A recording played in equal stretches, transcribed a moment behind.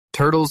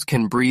Turtles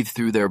can breathe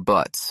through their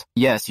butts.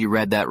 Yes, you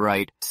read that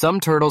right.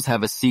 Some turtles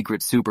have a secret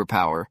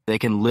superpower. They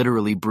can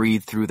literally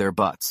breathe through their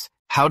butts.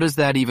 How does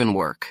that even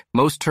work?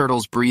 Most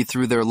turtles breathe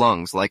through their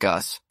lungs, like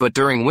us. But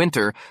during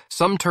winter,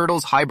 some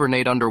turtles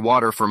hibernate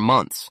underwater for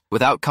months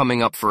without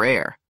coming up for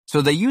air.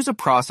 So they use a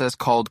process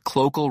called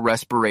cloacal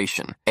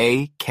respiration,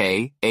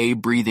 aka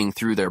breathing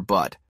through their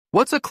butt.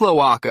 What's a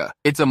cloaca?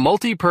 It's a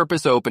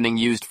multi-purpose opening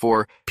used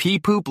for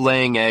pee-poop,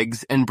 laying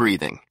eggs, and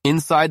breathing.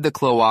 Inside the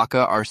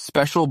cloaca are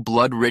special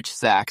blood-rich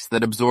sacs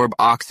that absorb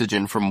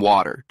oxygen from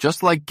water,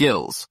 just like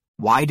gills.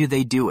 Why do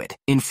they do it?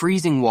 In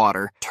freezing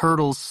water,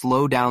 turtles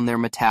slow down their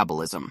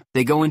metabolism.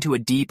 They go into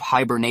a deep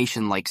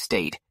hibernation-like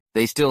state.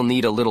 They still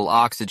need a little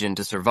oxygen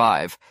to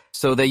survive,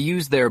 so they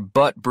use their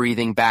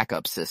butt-breathing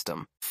backup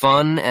system.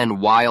 Fun and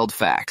wild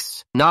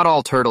facts. Not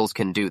all turtles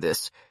can do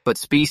this, but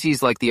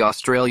species like the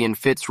Australian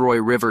Fitzroy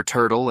River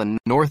turtle and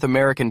North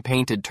American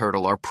painted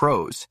turtle are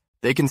pros.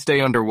 They can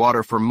stay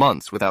underwater for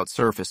months without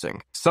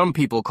surfacing. Some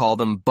people call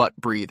them butt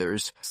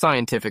breathers.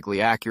 Scientifically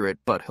accurate,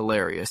 but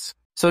hilarious.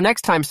 So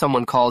next time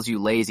someone calls you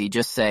lazy,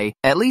 just say,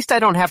 "At least I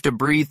don't have to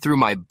breathe through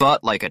my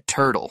butt like a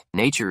turtle."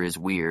 Nature is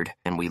weird,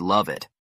 and we love it.